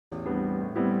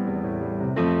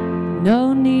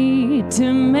No need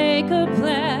to make a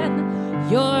plan.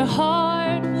 Your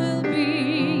heart will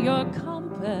be your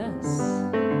compass.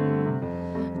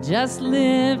 Just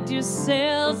lift your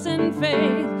sails in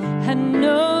faith and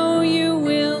know you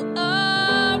will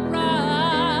arrive.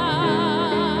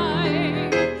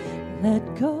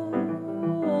 Let go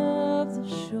of the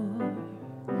shore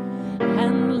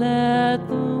and let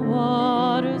the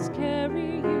waters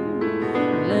carry you.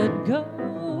 Let go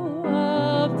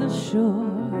of the shore.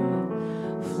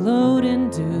 Float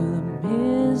into the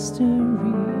mystery.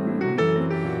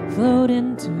 Float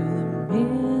into the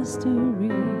mystery.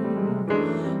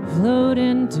 Float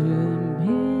into the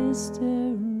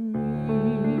mystery.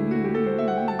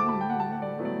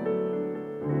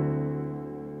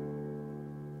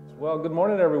 Well, good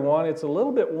morning, everyone. It's a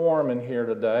little bit warm in here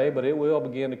today, but it will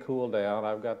begin to cool down.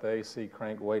 I've got the AC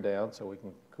cranked way down so we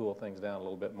can cool things down a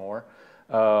little bit more.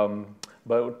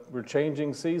 But we're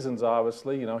changing seasons,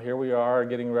 obviously. You know, here we are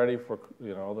getting ready for,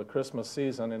 you know, the Christmas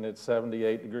season, and it's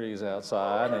 78 degrees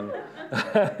outside. And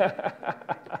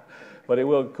but it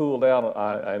will cool down,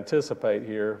 I anticipate,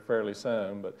 here fairly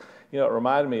soon. But, you know, it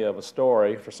reminded me of a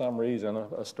story, for some reason,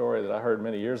 a story that I heard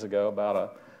many years ago about a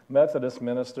Methodist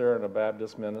minister and a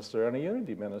Baptist minister and a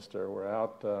Unity minister were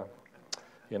out,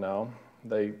 you know,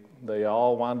 they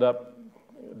all wound up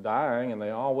dying and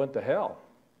they all went to hell.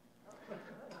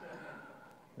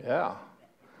 Yeah.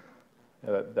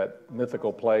 That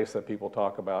mythical place that people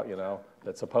talk about, you know,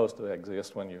 that's supposed to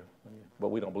exist but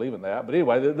we don't believe in that. But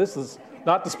anyway, this is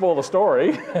not to spoil the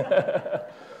story.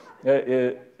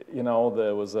 You know,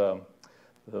 there was the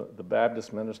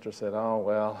Baptist minister said, "Oh,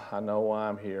 well, I know why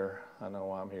I'm here. I know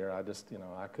why I'm here. I just, you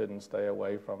know, I couldn't stay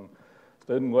away from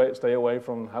the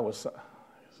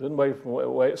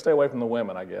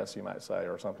women, I guess you might say,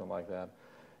 or something like that."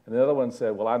 And the other one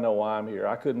said, "Well, I know why I'm here.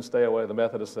 I couldn't stay away." The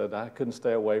Methodist said, "I couldn't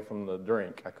stay away from the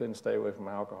drink. I couldn't stay away from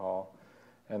alcohol."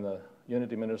 And the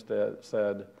Unity minister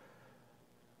said,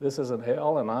 "This isn't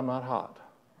hell, and I'm not hot."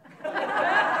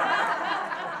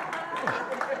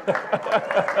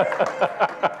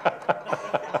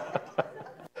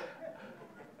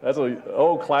 That's an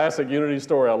old classic Unity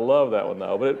story. I love that one,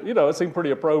 though. But, you know, it seemed pretty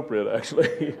appropriate,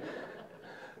 actually.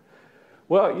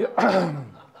 Well,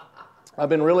 I've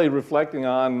been really reflecting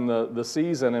on the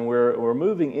season, and we're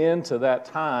moving into that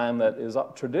time that is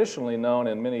traditionally known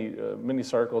in many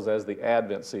circles as the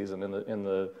Advent season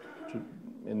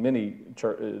in many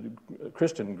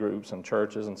Christian groups and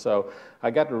churches. And so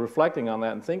I got to reflecting on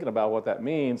that and thinking about what that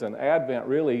means. And Advent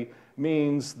really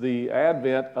means the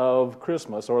advent of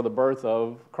Christmas, or the birth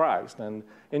of Christ. And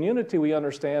in Unity, we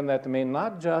understand that to mean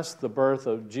not just the birth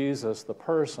of Jesus, the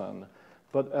person,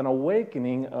 but an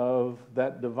awakening of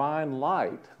that divine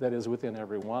light that is within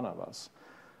every one of us.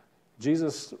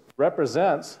 Jesus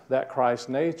represents that Christ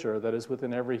nature that is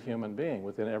within every human being,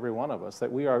 within every one of us,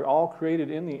 that we are all created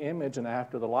in the image and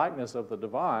after the likeness of the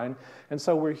divine. And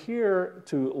so we're here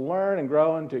to learn and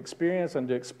grow and to experience and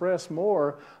to express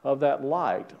more of that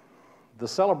light. The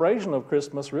celebration of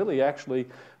Christmas really actually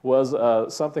was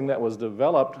something that was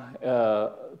developed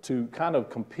to kind of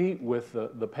compete with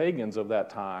the pagans of that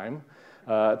time,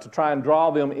 to try and draw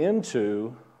them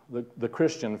into the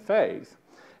Christian faith.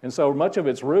 And so much of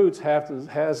its roots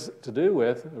has to do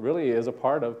with, really is a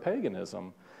part of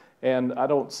paganism. And I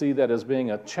don't see that as being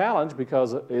a challenge,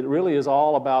 because it really is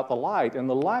all about the light. And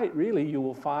the light, really, you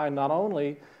will find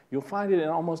you'll find it in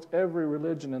almost every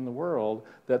religion in the world,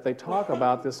 that they talk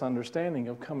about this understanding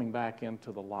of coming back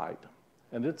into the light.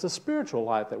 And it's a spiritual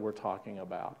light that we're talking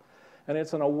about. And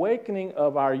it's an awakening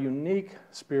of our unique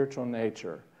spiritual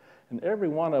nature. And every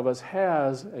one of us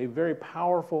has a very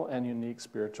powerful and unique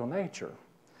spiritual nature.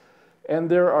 And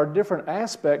there are different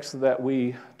aspects that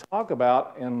we talk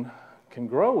about and can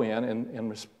grow in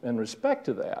respect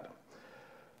to that.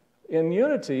 In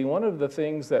Unity, one of the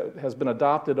things that has been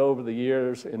adopted over the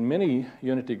years in many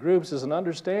Unity groups is an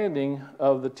understanding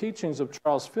of the teachings of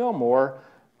Charles Fillmore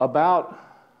about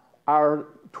our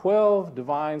 12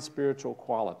 divine spiritual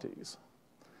qualities.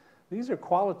 These are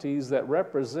qualities that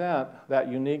represent that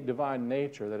unique divine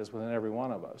nature that is within every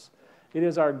one of us. It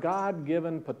is our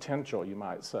God-given potential, you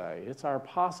might say. It's our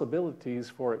possibilities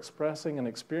for expressing and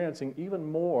experiencing even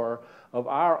more of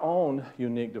our own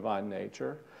unique divine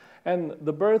nature. And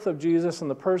the birth of Jesus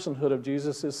and the personhood of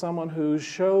Jesus is someone who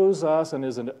shows us and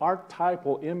is an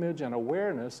archetypal image and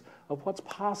awareness of what's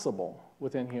possible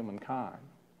within humankind.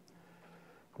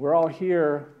 We're all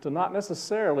here to not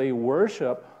necessarily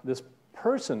worship this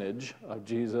personage of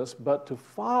Jesus, but to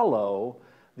follow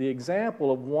the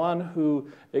example of one who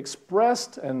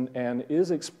expressed and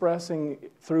is expressing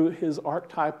through his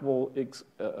archetypal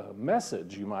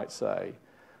message, you might say,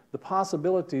 the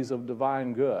possibilities of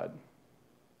divine good.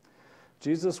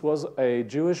 Jesus was a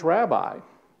Jewish rabbi,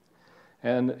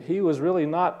 and he was really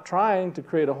not trying to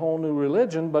create a whole new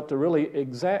religion, but to really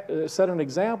set an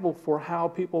example for how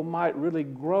people might really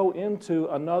grow into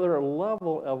another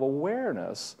level of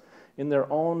awareness in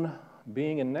their own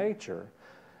being and nature.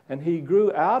 And he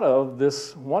grew out of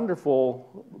this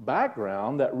wonderful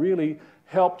background that really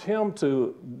helped him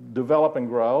to develop and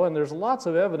grow. And there's lots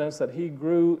of evidence that he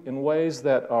grew in ways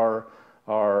that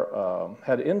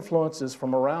had influences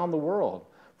from around the world,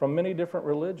 from many different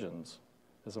religions,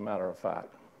 as a matter of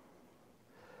fact.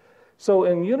 So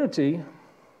in Unity,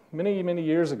 many, many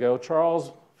years ago,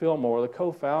 Charles Fillmore, the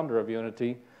co-founder of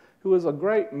Unity, who was a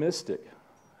great mystic,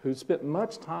 who spent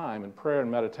much time in prayer and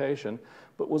meditation,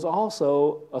 but was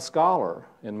also a scholar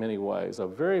in many ways,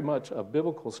 very much a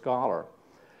biblical scholar.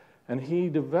 And he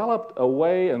developed a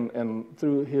way, and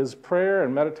through his prayer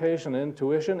and meditation and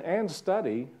intuition and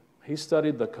study, he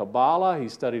studied the Kabbalah, he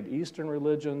studied Eastern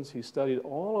religions, he studied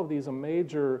all of these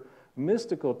major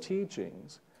mystical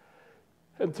teachings.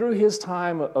 And through his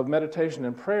time of meditation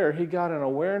and prayer, he got an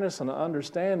awareness and an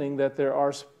understanding that there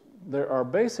are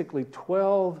basically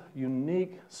 12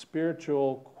 unique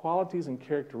spiritual qualities and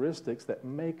characteristics that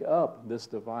make up this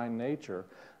divine nature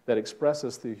that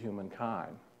expresses through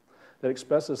humankind, that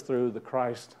expresses through the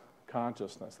Christ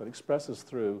consciousness, that expresses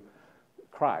through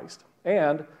Christ.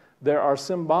 And there are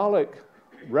symbolic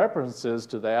references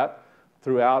to that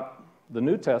throughout the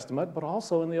New Testament, but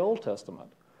also in the Old Testament.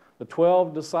 The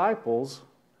 12 disciples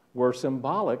were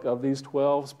symbolic of these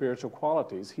 12 spiritual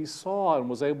qualities. He saw and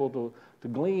was able to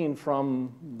glean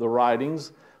from the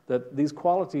writings that these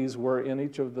qualities were in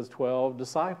each of the 12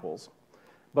 disciples,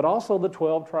 but also the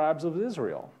 12 tribes of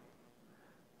Israel.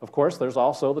 Of course, there's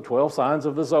also the 12 signs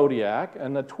of the zodiac,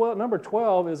 and the number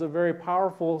 12 is a very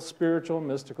powerful spiritual,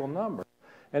 mystical number,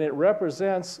 and it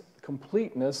represents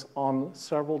completeness on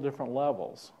several different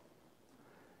levels.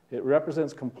 It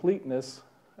represents completeness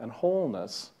and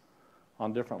wholeness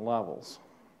on different levels.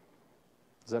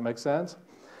 Does that make sense?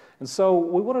 And so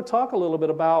we want to talk a little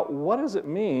bit about what does it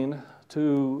mean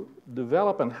to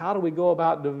develop, and how do we go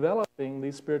about developing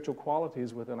these spiritual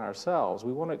qualities within ourselves.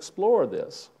 We want to explore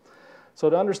this. So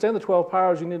to understand the 12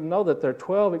 powers, you need to know that there are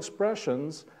 12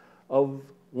 expressions of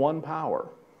one power.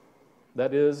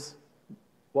 That is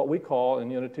what we call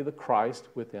in Unity the Christ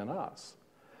within us.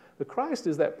 The Christ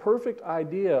is that perfect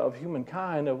idea of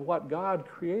humankind, of what God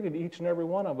created each and every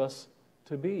one of us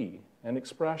to be, an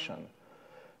expression.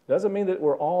 Doesn't mean that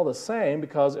we're all the same,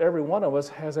 because every one of us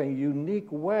has a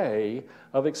unique way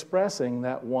of expressing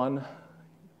that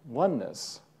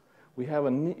oneness. We have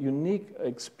a unique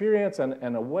experience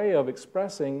and a way of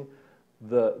expressing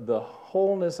the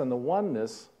wholeness and the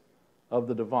oneness of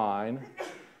the divine,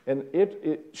 and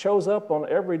it shows up on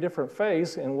every different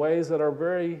face in ways that are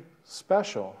very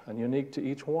special and unique to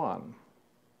each one.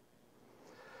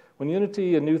 When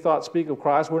Unity and New Thought speak of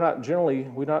Christ, we're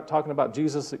not talking about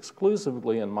Jesus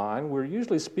exclusively in mind. We're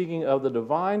usually speaking of the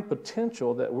divine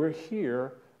potential that we're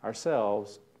here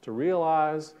ourselves to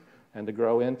realize and to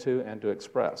grow into and to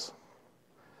express.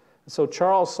 So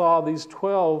Charles saw these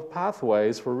 12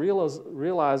 pathways for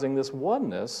realizing this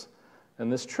oneness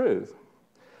and this truth.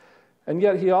 And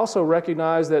yet he also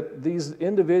recognized that these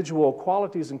individual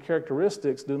qualities and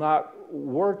characteristics do not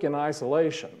work in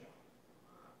isolation.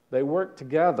 They work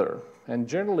together, and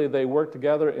generally they work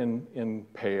together in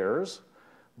pairs,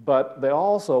 but they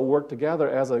also work together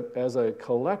as a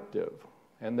collective,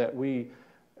 and that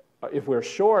if we're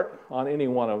short on any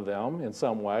one of them in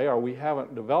some way, or we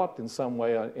haven't developed in some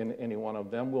way in any one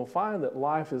of them, we'll find that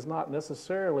life is not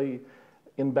necessarily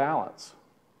in balance.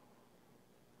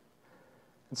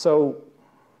 And so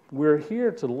we're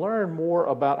here to learn more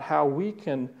about how we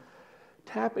can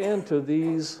tap into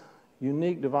these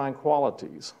unique divine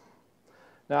qualities.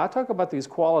 Now, I talk about these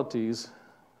qualities,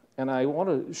 and I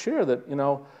want to share that,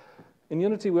 in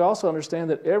Unity we also understand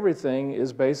that everything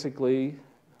is basically,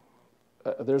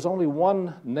 there's only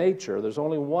one nature, there's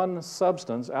only one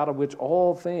substance out of which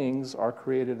all things are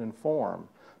created and formed.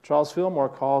 Charles Fillmore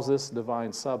calls this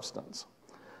divine substance.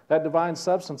 That divine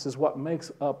substance is what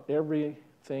makes up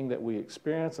everything that we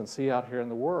experience and see out here in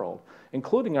the world,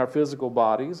 including our physical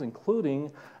bodies, including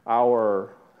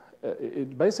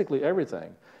basically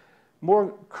everything.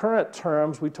 More current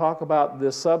terms, we talk about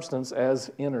this substance as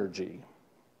energy.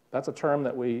 That's a term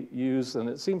that we use, and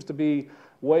it seems to be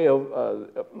a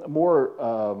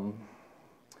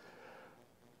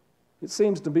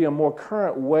more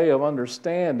current way of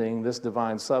understanding this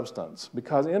divine substance,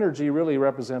 because energy really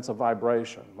represents a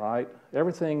vibration, right?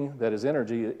 Everything that is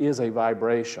energy is a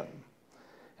vibration.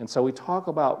 And so we talk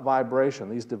about vibration,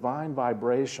 these divine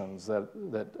vibrations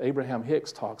that Abraham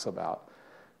Hicks talks about,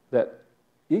 that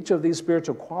each of these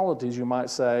spiritual qualities, you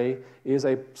might say, is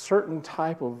a certain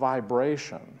type of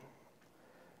vibration.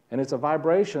 And it's a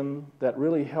vibration that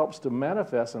really helps to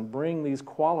manifest and bring these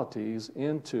qualities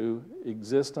into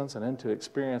existence and into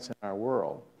experience in our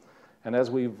world. And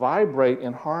as we vibrate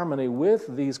in harmony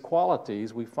with these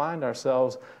qualities, we find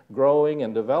ourselves growing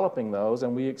and developing those,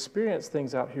 and we experience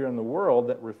things out here in the world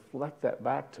that reflect that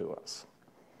back to us.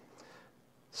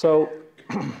 So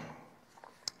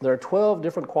there are 12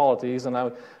 different qualities, and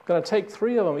I'm going to take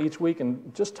 3 of them each week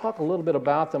and just talk a little bit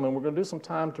about them, and we're going to do some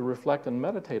time to reflect and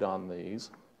meditate on these.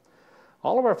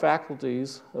 All of our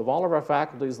faculties, the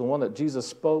one that Jesus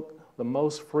spoke the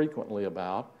most frequently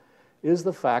about is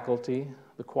the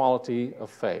quality of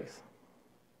faith.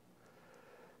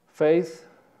 Faith,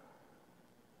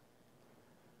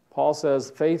 Paul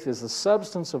says, faith is the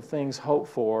substance of things hoped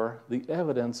for, the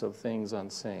evidence of things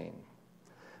unseen.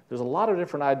 There's a lot of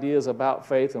different ideas about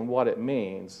faith and what it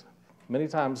means. Many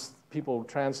times people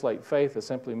translate faith as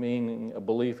simply meaning a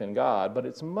belief in God, but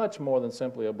it's much more than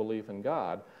simply a belief in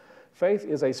God. Faith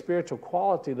is a spiritual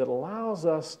quality that allows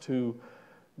us to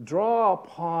draw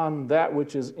upon that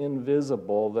which is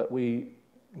invisible, that we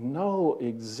know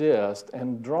exists,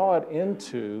 and draw it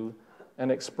into an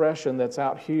expression that's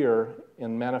out here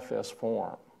in manifest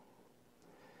form.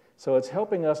 So it's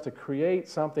helping us to create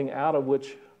something out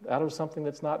of something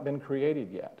that's not been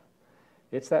created yet.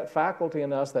 It's that faculty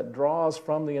in us that draws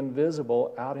from the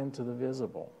invisible out into the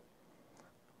visible.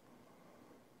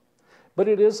 But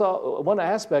it is one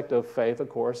aspect of faith, of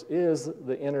course, is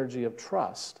the energy of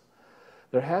trust.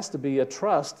 There has to be a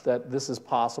trust that this is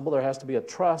possible. There has to be a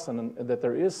trust that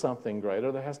there is something greater.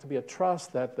 There has to be a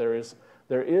trust that there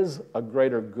is a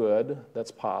greater good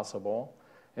that's possible.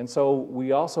 And so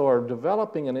we also are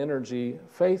developing an energy.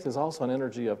 Faith is also an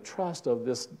energy of trust of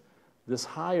this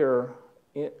higher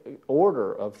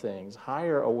order of things,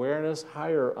 higher awareness,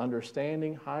 higher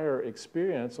understanding, higher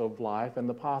experience of life and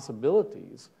the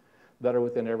possibilities that are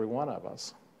within every one of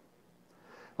us.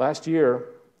 Last year,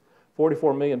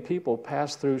 44 million people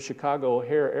passed through Chicago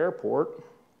O'Hare Airport,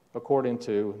 according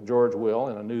to George Will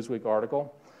in a Newsweek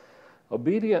article,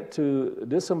 obedient to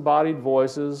disembodied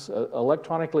voices,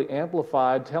 electronically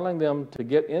amplified, telling them to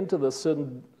get into the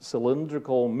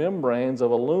cylindrical membranes of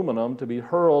aluminum to be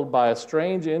hurled by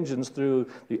strange engines through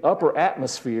the upper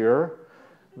atmosphere.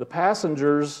 The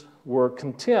passengers were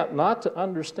content not to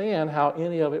understand how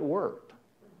any of it worked.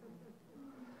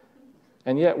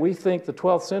 And yet we think the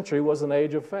 12th century was an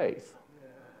age of faith.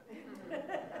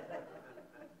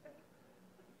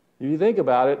 If you think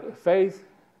about it, faith,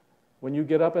 when you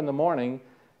get up in the morning,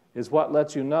 is what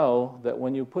lets you know that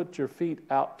when you put your feet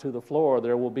out to the floor,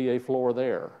 there will be a floor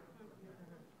there.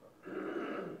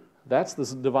 That's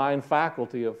the divine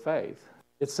faculty of faith.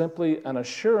 It's simply an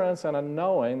assurance and a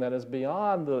knowing that is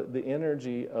beyond the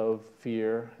energy of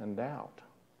fear and doubt.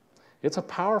 It's a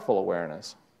powerful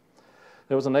awareness.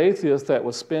 There was an atheist that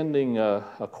was spending a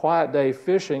quiet day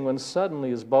fishing when suddenly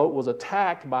his boat was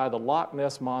attacked by the Loch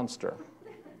Ness Monster.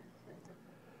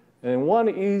 And in one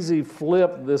easy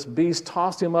flip, this beast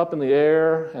tossed him up in the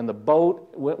air, and the boat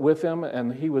went with him,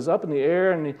 and he was up in the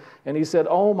air, and he said,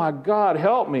 "Oh my God,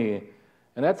 help me."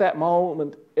 And at that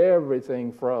moment,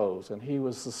 everything froze, and he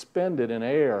was suspended in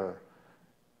air.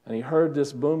 And he heard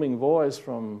this booming voice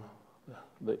from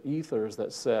the ethers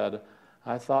that said,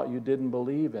 "I thought you didn't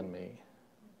believe in me."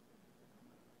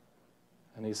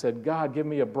 And he said, "God, give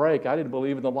me a break. I didn't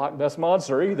believe in the Loch Ness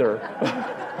Monster either."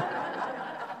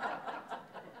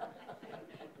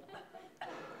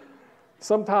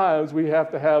 Sometimes we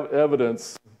have to have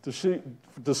evidence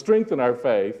to strengthen our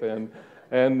faith.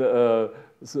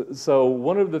 So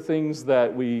one of the things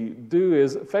that we do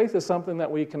is, faith is something that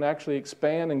we can actually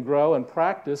expand and grow and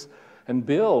practice and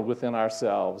build within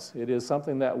ourselves. It is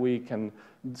something that we can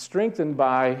strengthen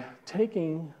by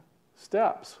taking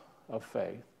steps of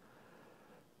faith.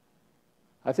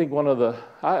 I think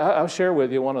I'll share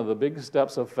with you one of the big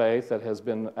steps of faith that has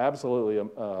been absolutely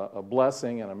a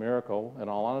blessing and a miracle, in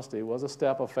all honesty, was a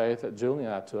step of faith that Julie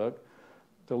and I took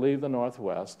to leave the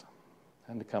Northwest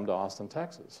and to come to Austin,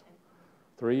 Texas,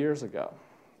 3 years ago.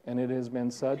 And it has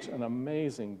been such an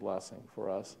amazing blessing for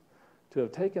us to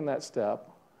have taken that step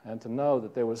and to know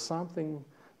that there was something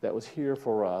that was here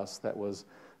for us that was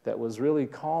really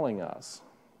calling us.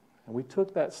 And we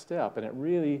took that step, and it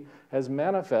really has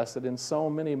manifested in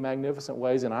so many magnificent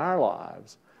ways in our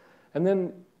lives. And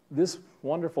then this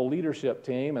wonderful leadership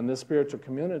team and this spiritual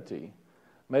community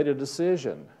made a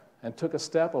decision and took a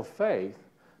step of faith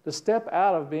to step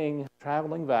out of being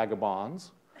traveling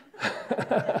vagabonds.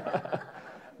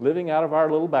 living out of our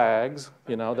little bags,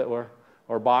 you know, that were,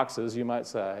 or boxes, you might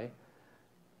say,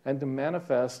 and to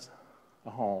manifest a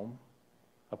home,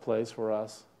 a place for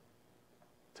us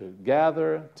to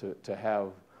gather, to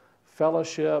have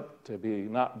fellowship, to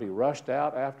not be rushed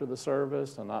out after the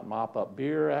service, to not mop up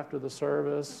beer after the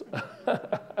service.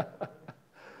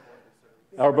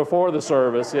 Or before the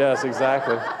service, yes,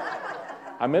 exactly.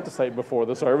 I meant to say before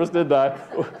the service, didn't I?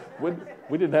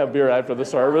 We didn't have beer after the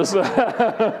service.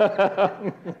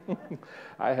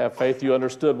 I have faith you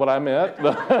understood what I meant.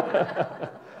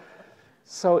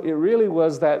 So it really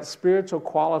was that spiritual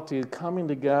quality coming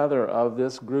together of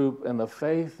this group and the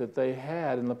faith that they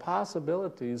had and the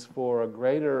possibilities for a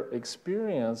greater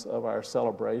experience of our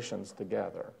celebrations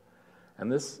together.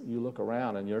 And this, you look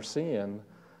around and you're seeing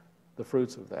the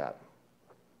fruits of that.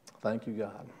 Thank you,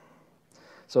 God.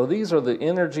 So these are the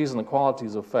energies and the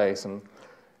qualities of faith. And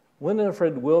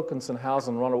Winifred Wilkinson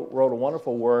Housen wrote a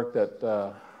wonderful work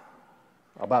that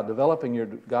about developing your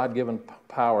God-given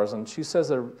powers. And she says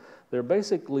there are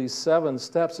basically 7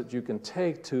 steps that you can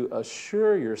take to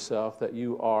assure yourself that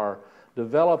you are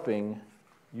developing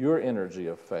your energy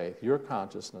of faith, your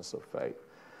consciousness of faith.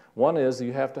 One is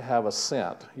you have to have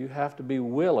assent. You have to be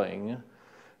willing.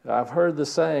 I've heard the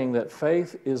saying that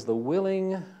faith is the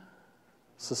willing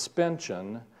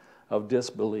suspension of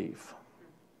disbelief.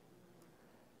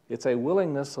 It's a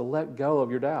willingness to let go of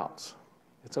your doubts.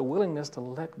 It's a willingness to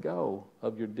let go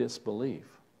of your disbelief.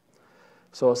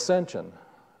 So ascension.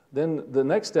 Then the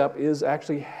next step is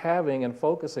actually having and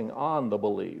focusing on the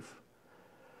belief.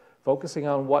 Focusing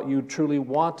on what you truly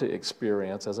want to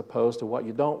experience as opposed to what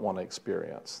you don't want to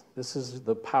experience. This is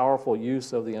the powerful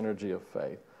use of the energy of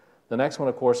faith. The next one,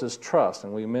 of course, is trust,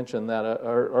 and we mentioned that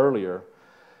earlier.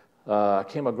 I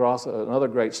came across another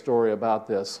great story about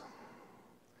this.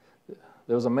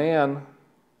 There was a man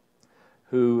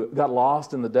who got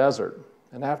lost in the desert,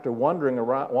 and after wandering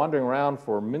around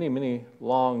for many, many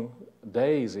long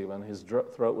days even, his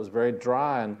throat was very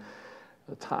dry, and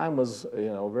the time was,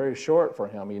 very short for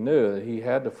him. He knew that he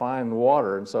had to find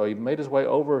water, and so he made his way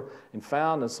over and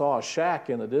found and saw a shack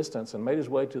in the distance and made his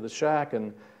way to the shack,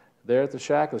 and there at the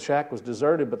shack was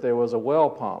deserted, but there was a well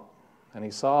pump, and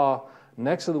he saw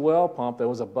next to the well pump there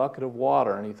was a bucket of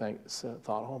water, and he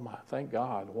thought, oh my, thank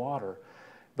God, water.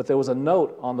 But there was a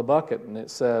note on the bucket, and it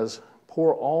says,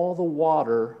 pour all the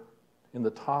water in the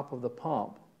top of the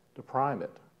pump to prime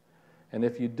it. And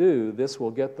if you do, this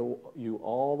will get you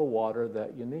all the water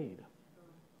that you need.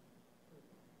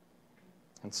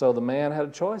 And so the man had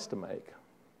a choice to make.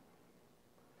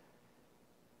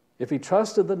 If he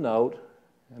trusted the note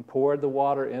and poured the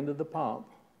water into the pump,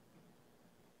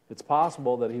 it's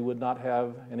possible that he would not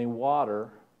have any water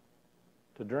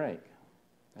to drink,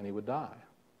 and he would die.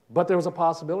 But there was a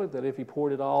possibility that if he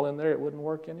poured it all in there, it wouldn't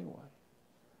work anyway.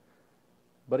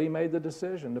 But he made the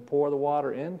decision to pour the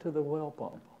water into the well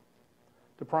pump,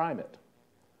 to prime it.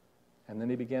 And then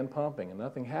he began pumping, and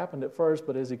nothing happened at first,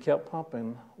 but as he kept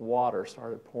pumping, water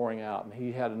started pouring out. And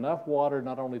he had enough water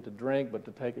not only to drink, but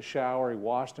to take a shower. He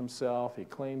washed himself, he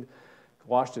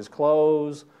washed his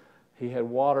clothes. He had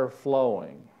water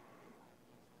flowing.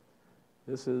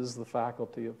 This is the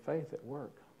faculty of faith at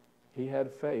work. He had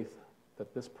faith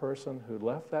that this person who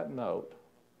left that note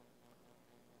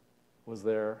was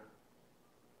there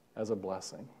as a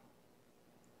blessing.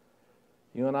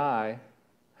 You and I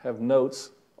have notes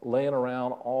laying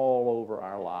around all over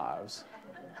our lives.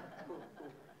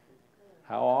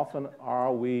 How often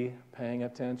are we paying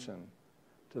attention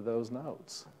to those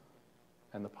notes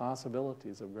and the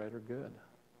possibilities of greater good?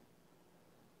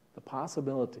 The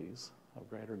possibilities of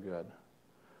greater good,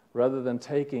 rather than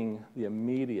taking the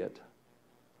immediate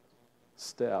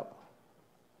step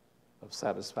of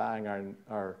satisfying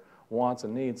our wants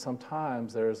and needs.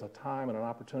 Sometimes there's a time and an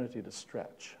opportunity to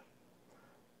stretch,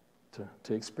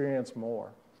 to experience more.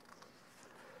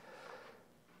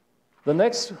 The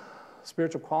next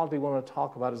spiritual quality we want to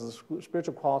talk about is the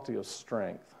spiritual quality of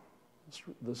strength.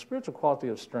 The spiritual quality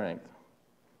of strength.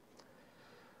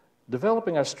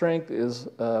 Developing our strength is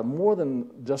more than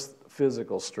just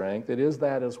physical strength. It is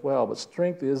that as well, but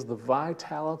strength is the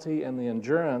vitality and the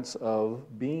endurance of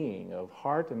being, of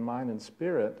heart and mind and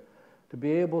spirit, to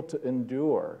be able to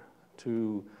endure.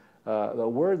 The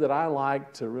word that I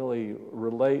like to really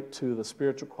relate to the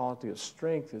spiritual quality of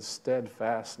strength is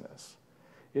steadfastness.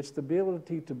 It's the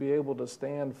ability to be able to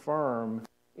stand firm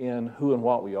in who and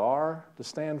what we are, to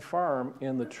stand firm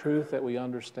in the truth that we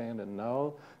understand and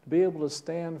know, to be able to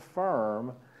stand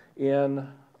firm in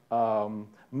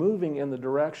moving in the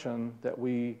direction that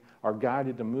we are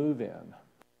guided to move in,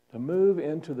 to move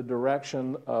into the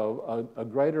direction of a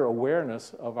greater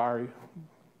awareness of our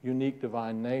unique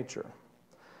divine nature.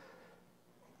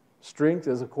 Strength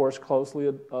is, of course,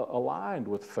 closely aligned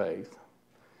with faith.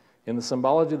 In the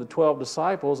symbology of the 12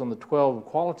 disciples and the 12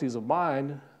 qualities of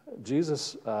mind,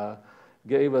 Jesus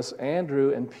gave us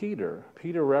Andrew and Peter.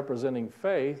 Peter representing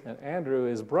faith, and Andrew,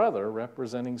 his brother,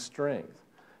 representing strength.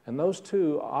 And those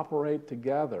two operate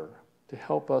together to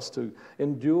help us to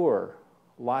endure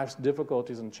life's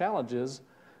difficulties and challenges,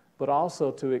 but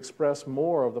also to express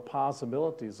more of the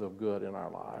possibilities of good in our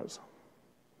lives.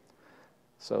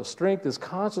 So strength is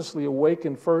consciously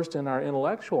awakened first in our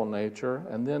intellectual nature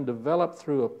and then developed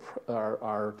through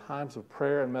our times of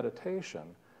prayer and meditation.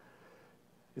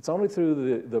 It's only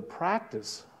through the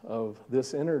practice of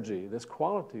this energy, this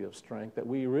quality of strength, that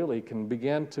we really can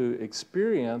begin to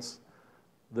experience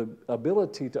the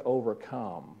ability to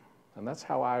overcome. And that's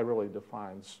how I really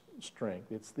define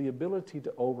strength. It's the ability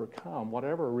to overcome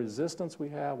whatever resistance we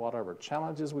have, whatever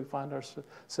challenges we find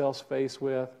ourselves faced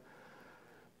with.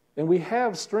 And we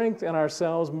have strength in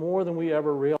ourselves more than we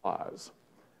ever realize.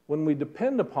 When we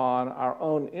depend upon our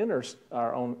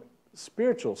own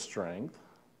spiritual strength,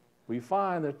 we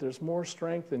find that there's more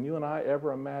strength than you and I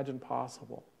ever imagined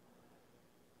possible.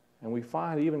 And we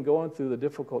find even going through the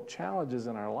difficult challenges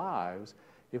in our lives,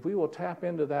 if we will tap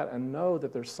into that and know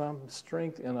that there's some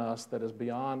strength in us that is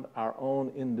beyond our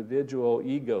own individual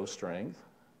ego strength,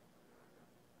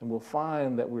 and we'll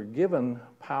find that we're given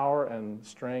power and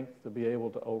strength to be able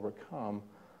to overcome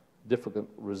difficult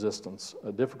resistance,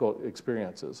 difficult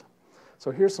experiences.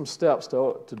 So here's some steps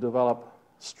to develop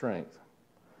strength.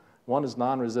 One is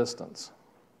non-resistance.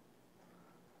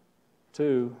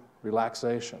 2,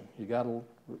 relaxation. You got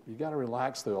to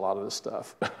relax through a lot of this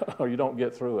stuff, or you don't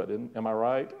get through it. Am I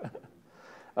right?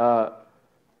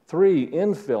 3,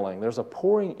 infilling. There's a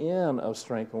pouring in of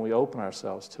strength when we open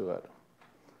ourselves to it.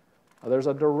 There's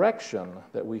a direction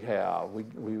that we have.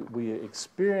 We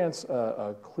experience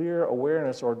a clear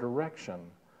awareness or direction,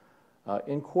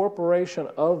 incorporation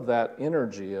of that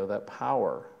energy, of that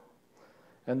power.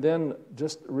 And then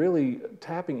just really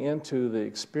tapping into the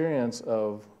experience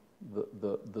of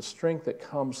the strength that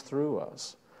comes through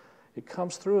us. It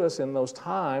comes through us in those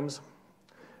times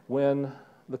when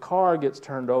the car gets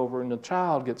turned over and the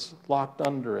child gets locked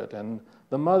under it, and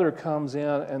the mother comes in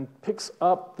and picks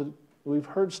up we've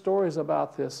heard stories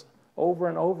about this over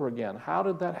and over again. How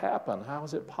did that happen? How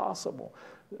is it possible?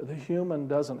 The human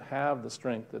doesn't have the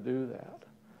strength to do that.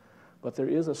 But there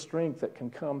is a strength that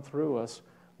can come through us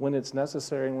when it's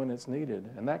necessary and when it's needed.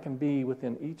 And that can be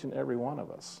within each and every one of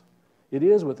us. It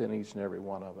is within each and every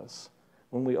one of us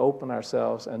when we open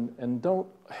ourselves and don't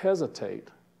hesitate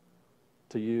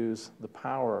to use the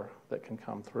power that can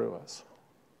come through us.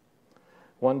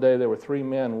 One day there were 3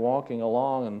 men walking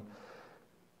along, and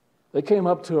they came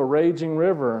up to a raging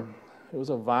river. It was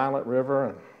a violent river,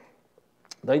 and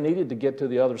they needed to get to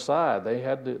the other side. They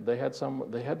had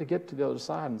to get to the other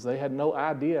side, and they had no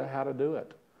idea how to do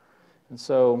it. And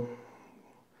so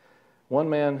one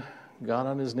man got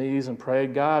on his knees and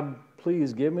prayed, "God,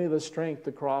 please give me the strength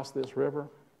to cross this river."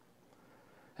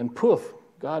 And poof,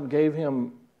 God gave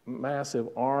him massive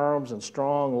arms and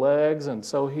strong legs, and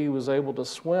so he was able to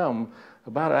swim.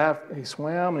 He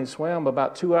swam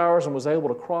about 2 hours and was able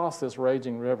to cross this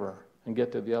raging river and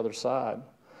get to the other side.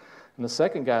 And the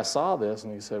second guy saw this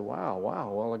and he said, wow,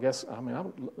 well,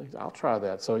 I'll try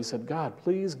that. So he said, "God,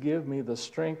 please give me the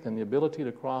strength and the ability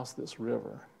to cross this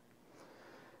river."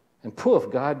 And poof,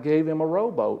 God gave him a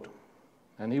rowboat,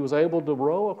 and he was able to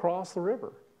row across the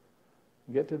river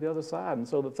and get to the other side. And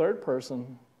so the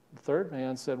third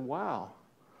man said, "Wow,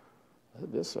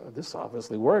 this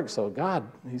obviously works." So God,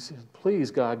 he said, "Please,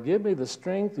 God, give me the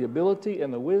strength, the ability,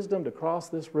 and the wisdom to cross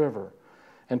this river."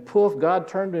 And poof, God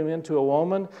turned him into a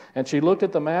woman, and she looked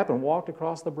at the map and walked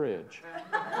across the bridge.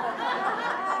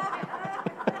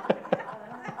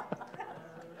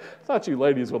 Thought you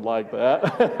ladies would like that.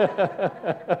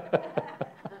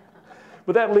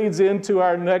 But that leads into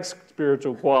our next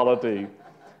spiritual quality,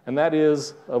 and that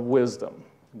is of wisdom,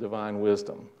 divine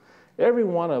wisdom. Every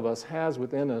one of us has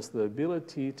within us the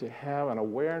ability to have an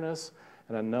awareness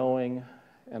and a knowing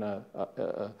and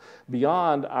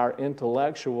beyond our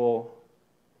intellectual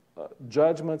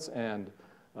judgments and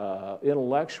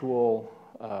intellectual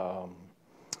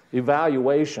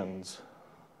evaluations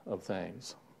of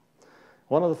things.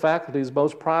 One of the faculties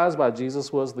most prized by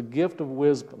Jesus was the gift of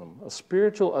wisdom, a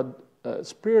spiritual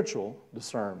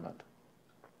discernment.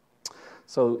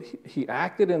 So he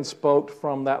acted and spoke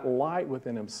from that light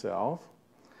within himself,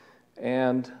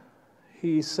 and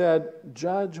he said,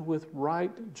 "Judge with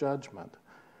right judgment."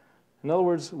 In other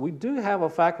words, we do have a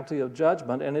faculty of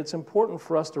judgment, and it's important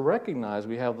for us to recognize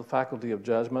we have the faculty of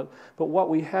judgment, but what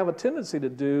we have a tendency to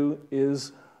do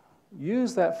is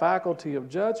use that faculty of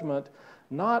judgment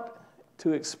not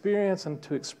to experience and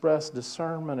to express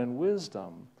discernment and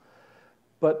wisdom,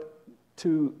 but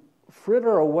to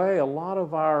fritter away a lot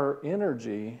of our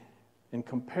energy in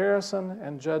comparison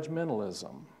and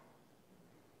judgmentalism.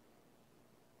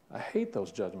 I hate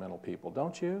those judgmental people,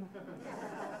 don't you?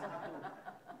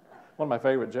 One of my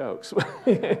favorite jokes.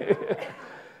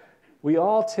 We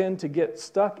all tend to get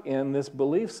stuck in this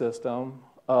belief system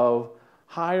of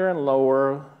higher and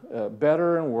lower,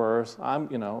 better and worse.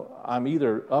 I'm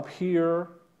either up here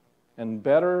and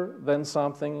better than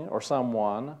something or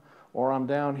someone, or I'm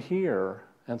down here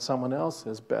and someone else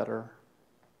is better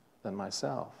than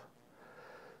myself.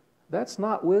 That's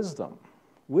not wisdom.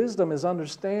 Wisdom is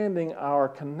understanding our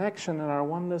connection and our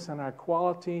oneness and our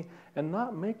quality and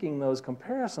not making those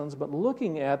comparisons, but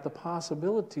looking at the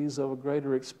possibilities of a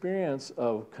greater experience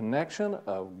of connection,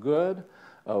 of good,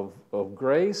 of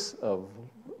grace, of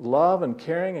love and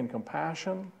caring and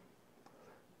compassion.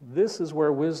 This is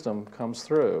where wisdom comes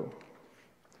through.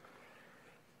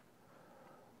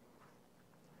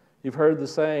 You've heard the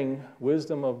saying,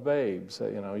 wisdom of babes.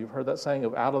 You've heard that saying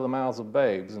of out of the mouths of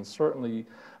babes. And certainly,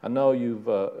 I know you've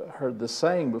heard this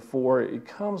saying before. It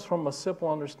comes from a simple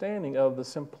understanding of the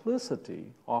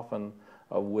simplicity, often,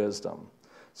 of wisdom.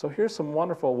 So here's some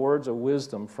wonderful words of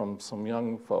wisdom from some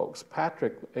young folks.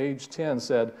 Patrick, age 10,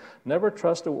 said, "Never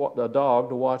trust a dog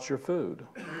to watch your food."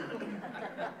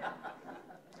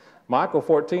 Michael,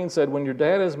 14, said, "When your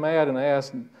dad is mad and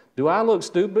asks, 'Do I look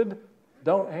stupid?'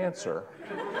 don't answer."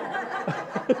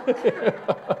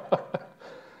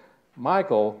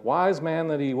 Michael, wise man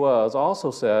that he was,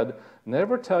 also said,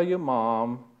 "Never tell your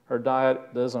mom her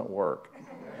diet doesn't work."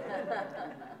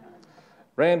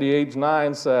 Randy, age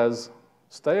 9, says,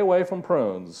 "Stay away from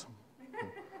prunes."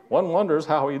 One wonders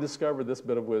how he discovered this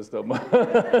bit of wisdom.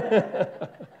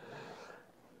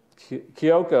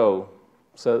 Kyoko,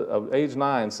 of age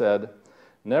 9, said,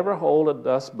 "Never hold a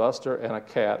dustbuster and a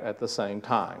cat at the same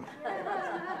time."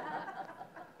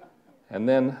 And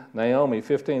then Naomi,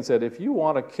 15, said, "If you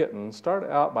want a kitten, start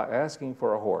out by asking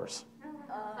for a horse."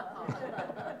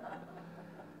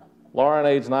 Lauren,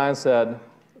 age 9, said,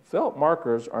 "Felt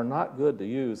markers are not good to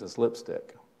use as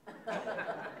lipstick."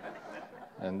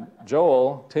 And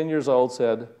Joel, 10 years old,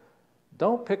 said,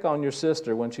 "Don't pick on your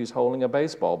sister when she's holding a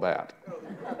baseball bat."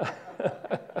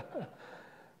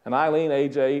 And Eileen,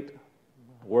 age 8,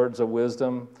 words of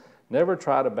wisdom, "Never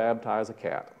try to baptize a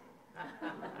cat."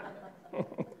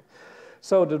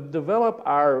 So to develop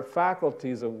our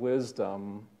faculties of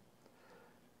wisdom,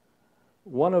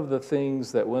 one of the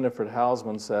things that Winifred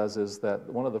Hausman says is that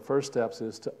one of the first steps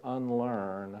is to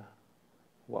unlearn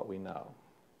what we know.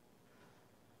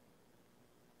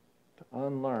 To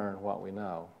unlearn what we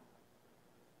know.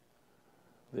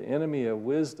 The enemy of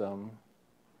wisdom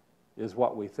is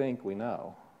what we think we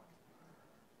know.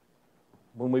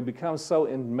 When we become so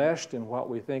enmeshed in what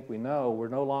we think we know, we're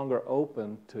no longer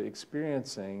open to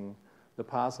experiencing the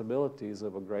possibilities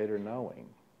of a greater knowing.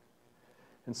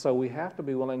 And so we have to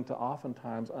be willing to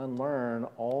oftentimes unlearn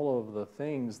all of the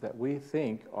things that we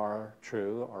think are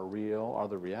true, are real, are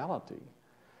the reality.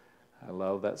 I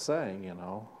love that saying,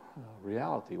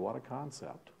 reality, what a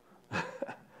concept.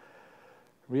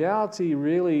 Reality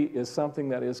really is something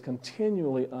that is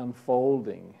continually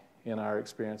unfolding in our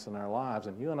experience in our lives.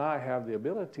 And you and I have the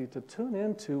ability to tune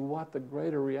into what the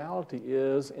greater reality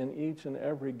is in each and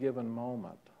every given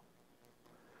moment.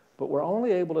 But we're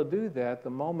only able to do that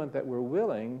the moment that we're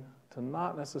willing to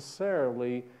not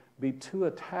necessarily be too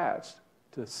attached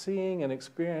to seeing and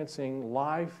experiencing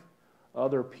life,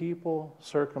 other people,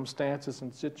 circumstances,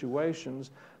 and situations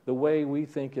the way we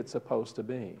think it's supposed to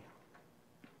be.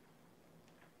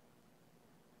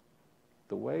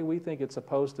 The way we think it's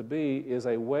supposed to be is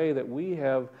a way that we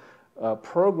have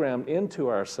programmed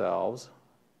into ourselves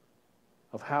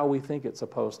of how we think it's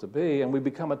supposed to be, and we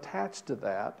become attached to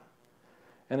that.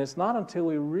 And it's not until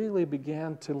we really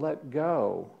begin to let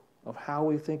go of how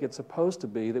we think it's supposed to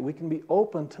be that we can be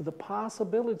open to the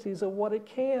possibilities of what it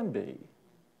can be.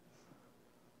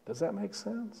 Does that make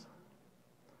sense?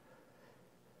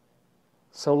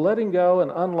 So letting go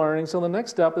and unlearning. So the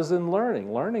next step is in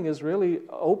learning. Learning is really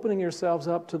opening yourselves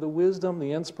up to the wisdom,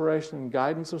 the inspiration, and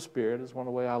guidance of Spirit, is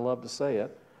one way I love to say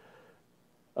it,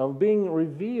 of being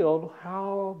revealed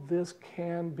how this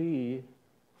can be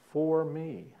for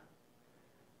me.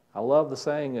 I love the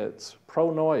saying, it's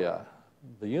pronoia.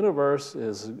 The universe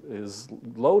is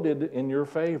loaded in your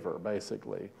favor,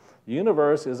 basically. The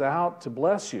universe is out to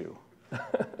bless you.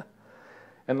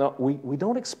 And we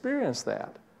don't experience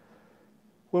that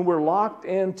when we're locked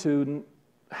into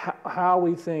how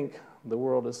we think the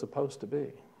world is supposed to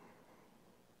be.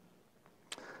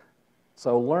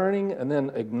 So learning and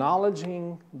then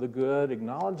acknowledging the good,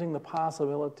 acknowledging the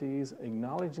possibilities,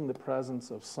 acknowledging the presence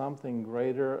of something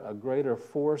greater, a greater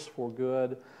force for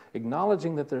good,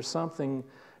 acknowledging that there's something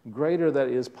greater that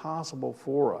is possible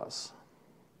for us.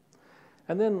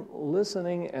 And then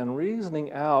listening and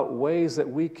reasoning out ways that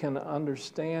we can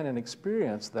understand and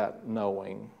experience that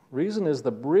knowing. Reason is the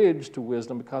bridge to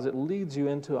wisdom because it leads you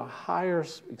into a higher,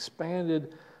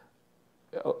 expanded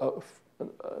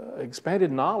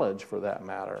knowledge, for that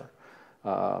matter.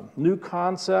 New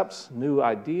concepts, new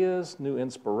ideas, new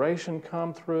inspiration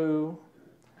come through.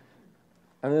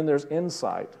 And then there's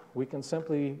insight. We can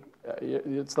simply,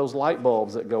 it's those light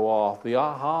bulbs that go off, the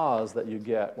ahas that you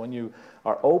get when you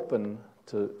are open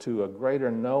to a greater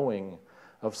knowing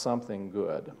of something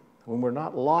good. When we're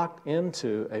not locked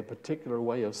into a particular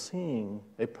way of seeing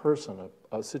a person,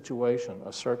 a situation,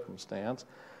 a circumstance,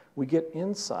 we get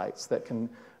insights that can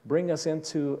bring us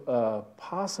into a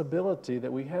possibility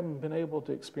that we hadn't been able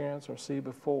to experience or see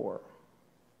before.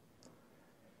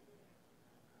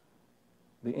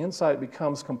 The insight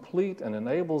becomes complete and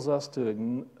enables us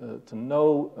to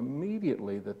know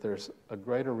immediately that there's a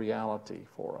greater reality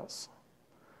for us.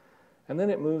 And then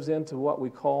it moves into what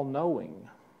we call knowing.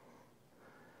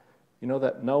 You know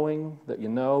that knowing that you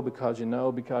know because you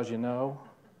know because you know?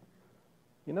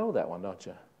 You know that one, don't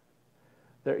you?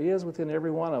 There is within every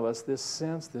one of us this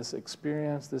sense, this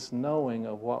experience, this knowing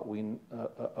of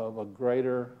of a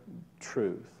greater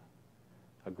truth,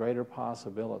 a greater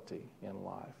possibility in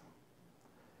life.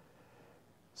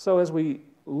 So as we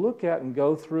look at and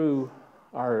go through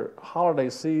our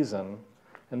holiday season,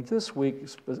 and this week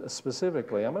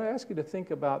specifically, I'm going to ask you to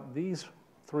think about these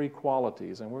three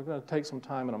qualities, and we're going to take some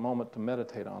time in a moment to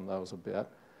meditate on those a bit: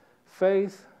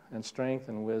 faith and strength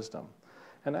and wisdom.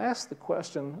 And ask the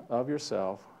question of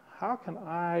yourself, how can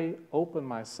I open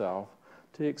myself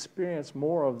to experience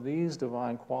more of these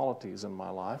divine qualities in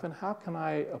my life, and how can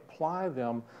I apply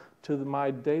them to my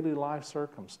daily life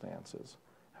circumstances?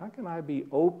 How can I be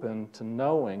open to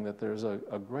knowing that there's a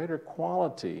greater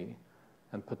quality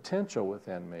and potential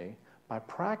within me by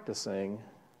practicing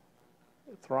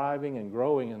thriving and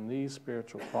growing in these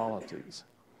spiritual qualities?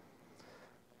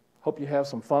 Hope you have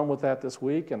some fun with that this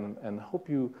week, and hope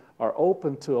you are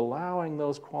open to allowing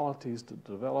those qualities to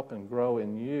develop and grow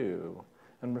in you,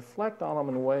 and reflect on them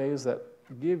in ways that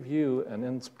give you an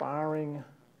inspiring,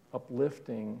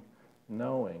 uplifting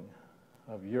knowing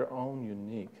of your own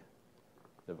unique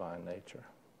divine nature.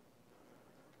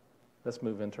 Let's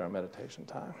move into our meditation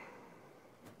time.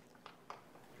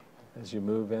 As you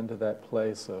move into that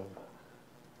place of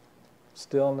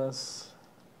stillness,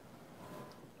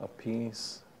 of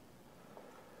peace,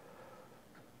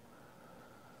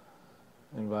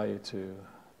 I invite you to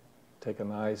take a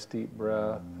nice deep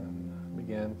breath and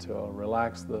begin to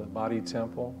relax the body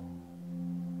temple.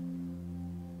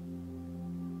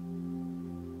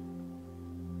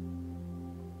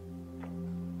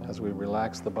 As we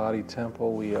relax the body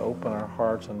temple, we open our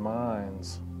hearts and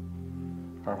minds,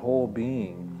 our whole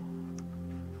being,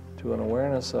 to an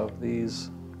awareness of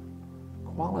these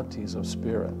qualities of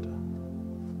spirit,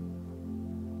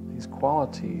 these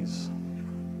qualities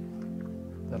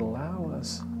that allow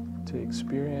us to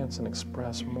experience and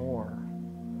express more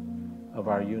of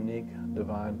our unique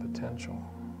divine potential.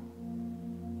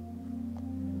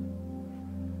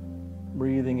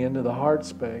 Breathing into the heart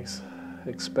space,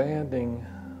 expanding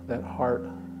that heart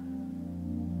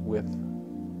with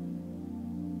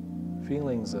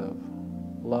feelings of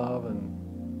love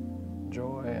and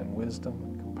joy and wisdom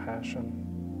and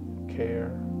compassion,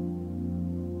 care.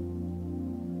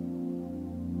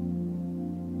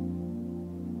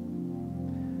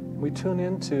 We tune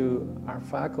into our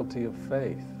faculty of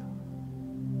faith.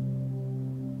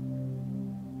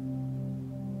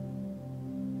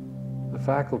 The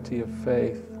faculty of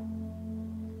faith,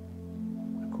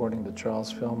 according to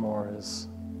Charles Fillmore, is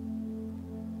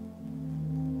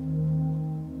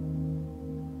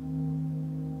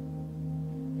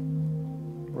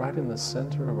right in the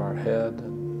center of our head.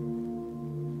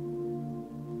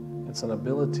 It's an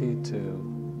ability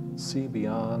to see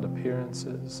beyond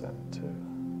appearances and to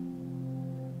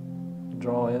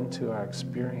draw into our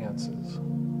experiences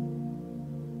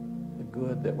the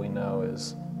good that we know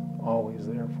is always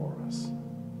there for us.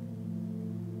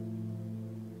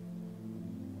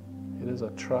 It is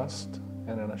a trust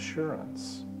and an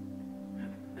assurance.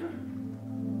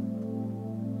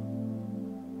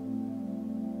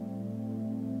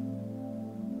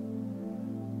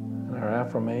 And our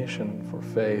affirmation for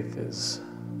faith is,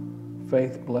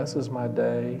 faith blesses my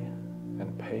day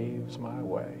and paves my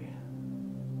way.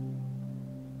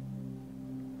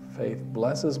 Faith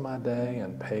blesses my day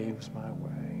and paves my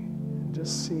way.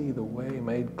 Just see the way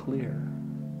made clear.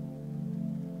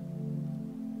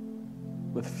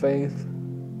 With faith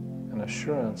and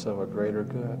assurance of a greater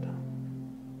good.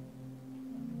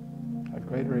 A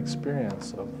greater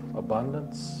experience of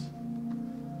abundance.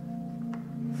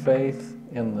 Faith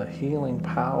in the healing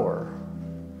power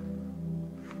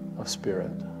of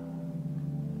Spirit.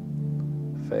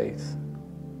 Faith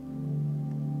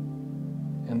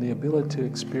in the ability to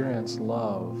experience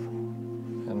love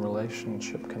and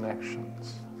relationship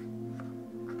connections.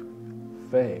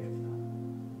 Faith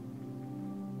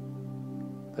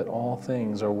that all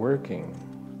things are working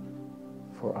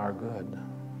for our good.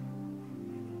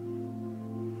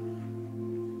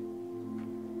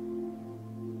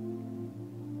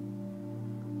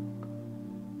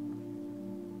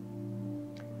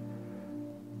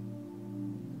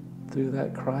 Through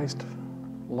that Christ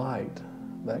light,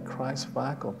 that Christ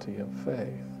faculty of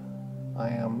faith, I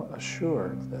am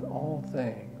assured that all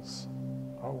things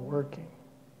are working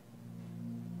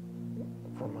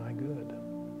for my good.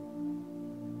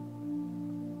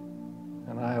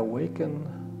 And I awaken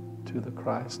to the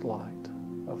Christ light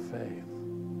of faith.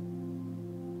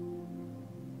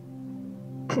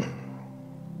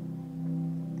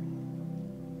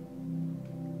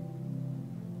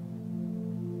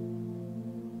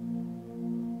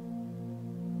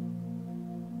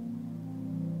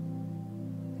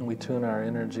 We tune our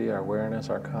energy, our awareness,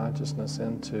 our consciousness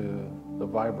into the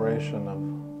vibration of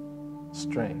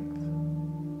strength,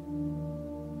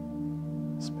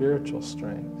 spiritual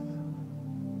strength.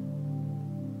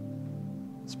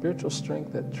 Spiritual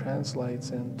strength that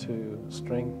translates into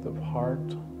strength of heart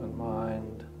and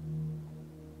mind,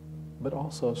 but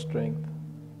also strength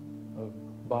of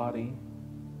body.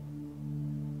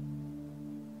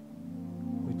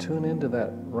 We tune into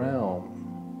that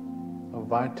realm of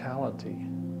vitality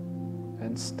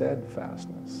and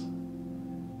steadfastness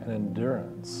and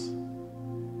endurance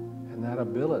and that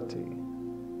ability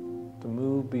to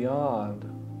move beyond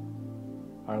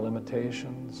our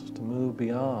limitations, to move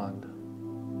beyond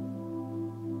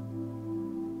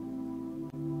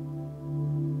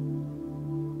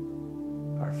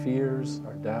our fears,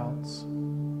 our doubts,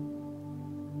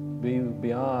 be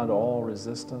beyond all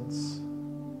resistance.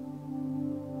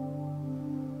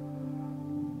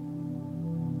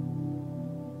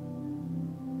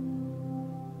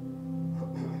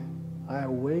 I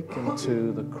awaken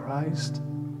to the Christ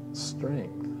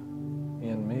strength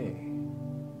in me.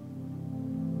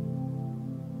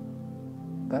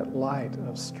 That light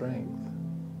of strength.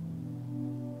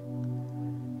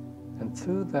 And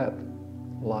through that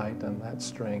light and that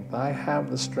strength, I have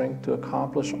the strength to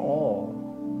accomplish all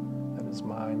that is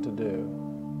mine to do.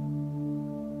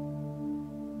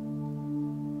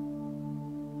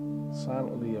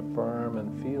 Silently affirm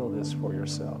and feel this for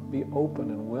yourself. Be open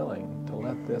and willing to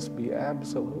let this be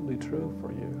absolutely true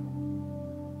for you.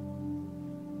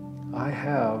 I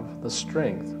have the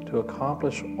strength to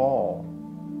accomplish all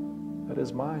that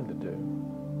is mine to do.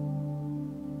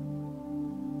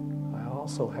 I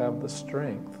also have the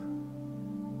strength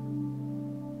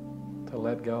to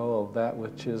let go of that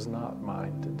which is not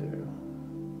mine to do.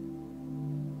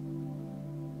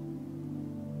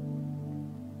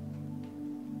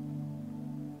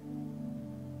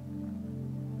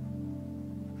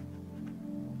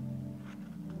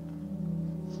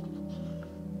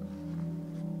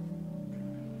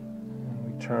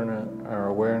 Turn our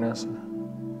awareness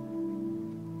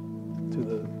to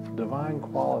the divine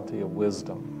quality of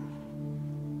wisdom.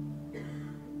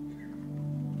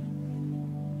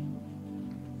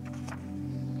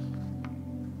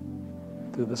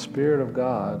 Through the Spirit of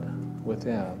God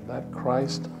within, that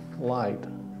Christ light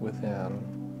within,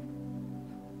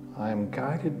 I am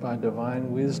guided by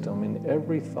divine wisdom in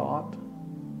every thought,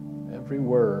 every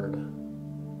word,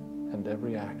 and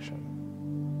every action.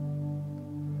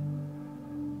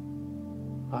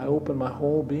 I open my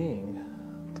whole being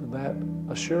to that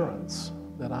assurance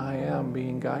that I am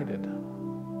being guided,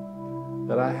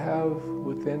 that I have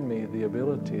within me the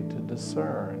ability to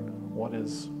discern what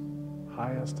is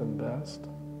highest and best.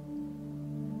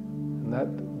 And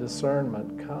that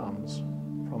discernment comes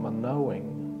from a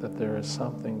knowing that there is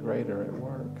something greater at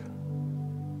work.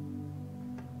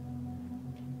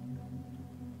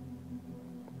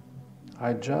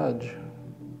 I judge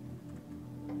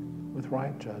with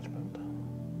right judgment,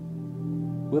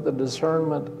 with a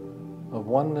discernment of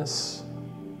oneness,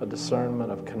 a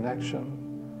discernment of connection,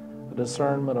 a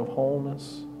discernment of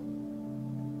wholeness,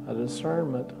 a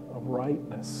discernment of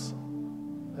rightness,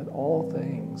 that all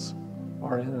things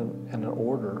are in an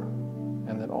order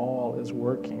and that all is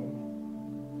working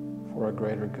for a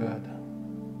greater good.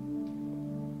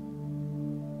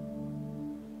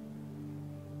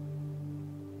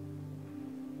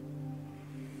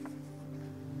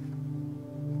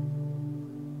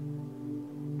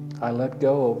 I let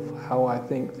go of how I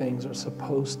think things are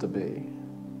supposed to be.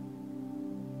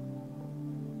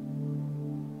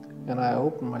 And I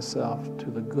open myself to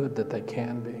the good that they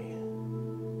can be.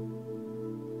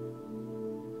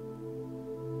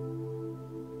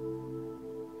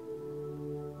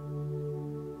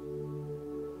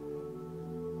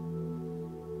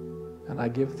 And I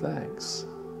give thanks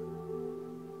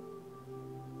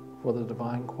for the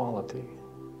divine quality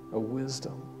of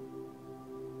wisdom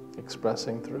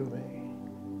expressing through me.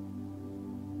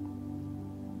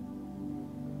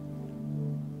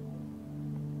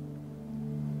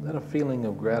 Let a feeling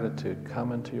of gratitude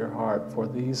come into your heart for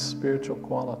these spiritual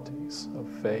qualities of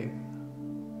faith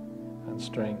and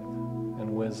strength and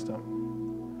wisdom.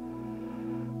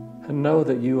 And know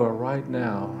that you are right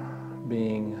now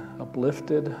being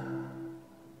uplifted,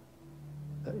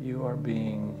 that you are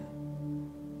being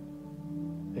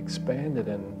expanded,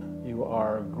 and you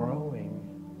are growing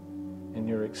in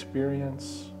your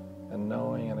experience and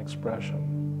knowing and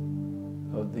expression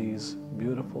of these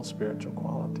beautiful spiritual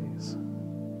qualities.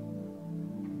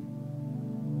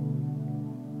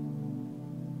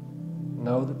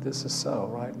 Know that this is so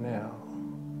right now.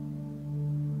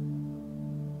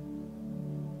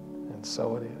 And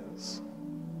so it is.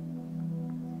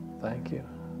 Thank you,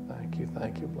 thank you,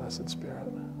 thank you, Blessed Spirit.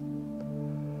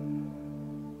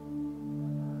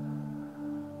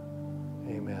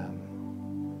 Amen.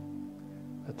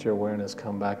 Let your awareness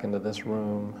come back into this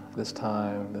room, this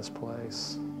time, this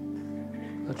place.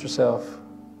 Let yourself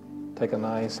take a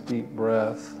nice deep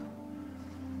breath.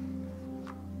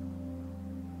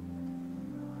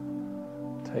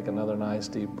 Take another nice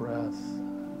deep breath.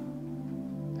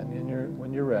 And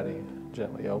when you're ready,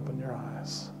 gently open your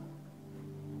eyes.